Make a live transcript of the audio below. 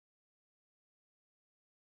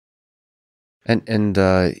And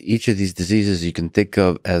each of these diseases you can think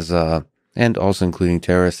of as and also including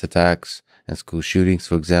terrorist attacks and school shootings,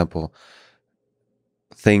 for example,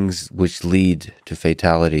 things which lead to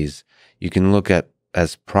fatalities, you can look at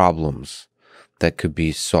as problems that could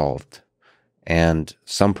be solved. And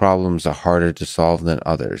some problems are harder to solve than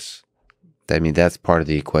others. I mean, that's part of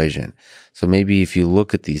the equation. So maybe if you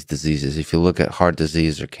look at these diseases, if you look at heart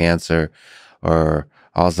disease or cancer or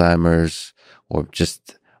Alzheimer's or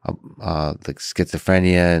just like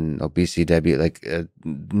schizophrenia and obesity, diabetes,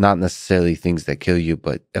 not necessarily things that kill you,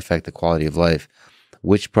 but affect the quality of life,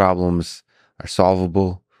 which problems are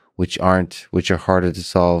solvable, which aren't, which are harder to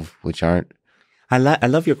solve, which aren't. I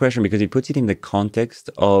love your question because it puts it in the context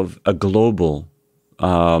of a global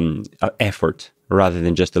effort rather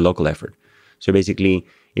than just a local effort. So basically,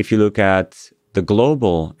 if you look at the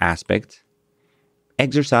global aspect,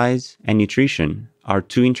 exercise and nutrition are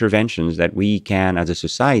two interventions that we can, as a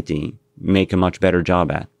society, make a much better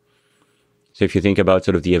job at. So if you think about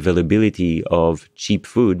sort of the availability of cheap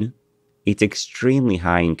food, it's extremely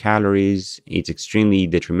high in calories. It's extremely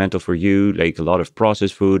detrimental for you, like a lot of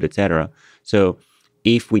processed food, etc. So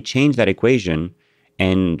if we change that equation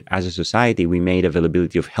and as a society, we made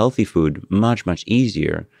availability of healthy food much, much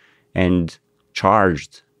easier and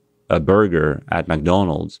charged a burger at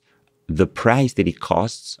McDonald's the price that it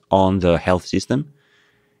costs on the health system,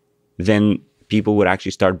 then people would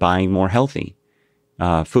actually start buying more healthy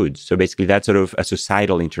foods. So basically, that's sort of a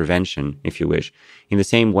societal intervention, if you wish. In the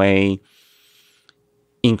same way,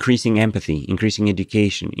 increasing empathy, increasing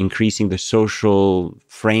education, increasing the social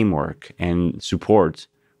framework and support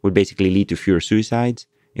would basically lead to fewer suicides.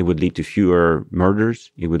 It would lead to fewer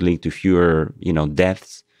murders. It would lead to fewer,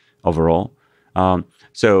 deaths overall.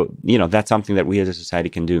 So that's something that we as a society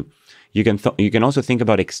can do. You can also think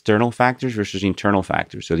about external factors versus internal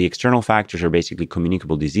factors. So the external factors are basically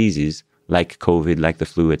communicable diseases like COVID, like the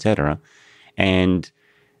flu, etc. And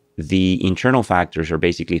the internal factors are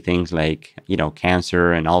basically things like,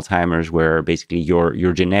 cancer and Alzheimer's, where basically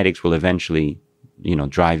your genetics will eventually,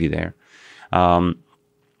 drive you there.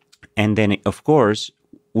 And then, of course,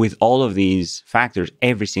 with all of these factors,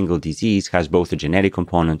 every single disease has both a genetic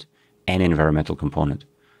component and an environmental component.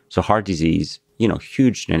 So heart disease,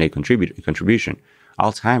 huge genetic contribution.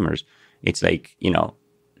 Alzheimer's, it's like,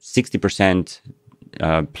 60%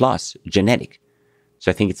 plus genetic.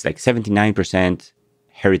 So I think it's like 79%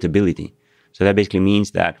 heritability. So that basically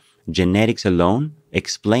means that genetics alone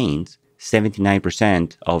explains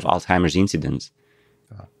 79% of Alzheimer's incidence.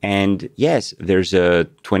 And yes, there's a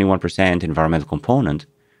 21% environmental component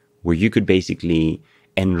where you could basically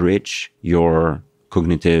enrich your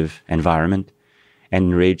cognitive environment,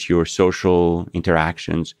 enrich your social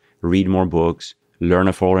interactions, read more books, learn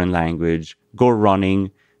a foreign language, go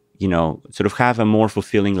running, sort of have a more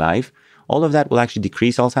fulfilling life. All of that will actually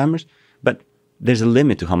decrease Alzheimer's, but there's a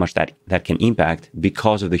limit to how much that can impact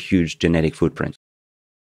because of the huge genetic footprint.